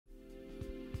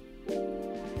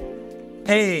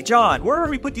Hey, John, where do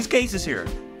we put these cases here?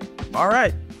 All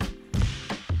right.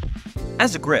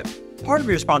 As a grip, part of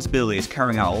your responsibility is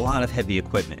carrying out a lot of heavy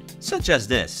equipment, such as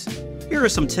this. Here are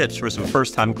some tips for some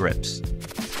first-time grips.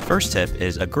 First tip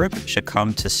is a grip should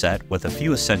come to set with a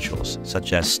few essentials,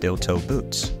 such as steel-toe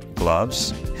boots,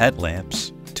 gloves,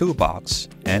 headlamps, toolbox,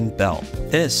 and belt.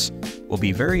 This will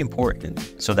be very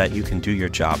important so that you can do your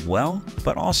job well,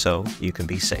 but also you can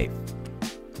be safe.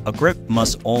 A grip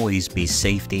must always be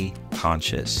safety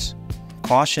conscious.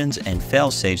 Cautions and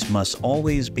fail-safes must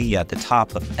always be at the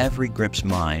top of every grip's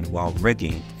mind while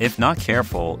rigging. If not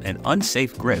careful, an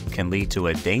unsafe grip can lead to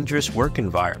a dangerous work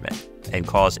environment and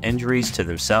cause injuries to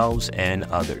themselves and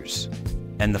others.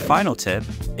 And the final tip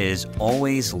is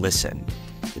always listen.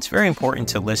 It's very important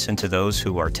to listen to those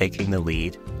who are taking the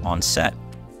lead on set.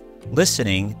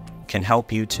 Listening can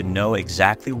help you to know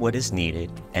exactly what is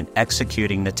needed and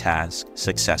executing the task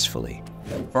successfully.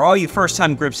 For all you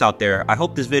first-time grips out there, I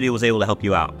hope this video was able to help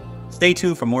you out. Stay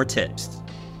tuned for more tips.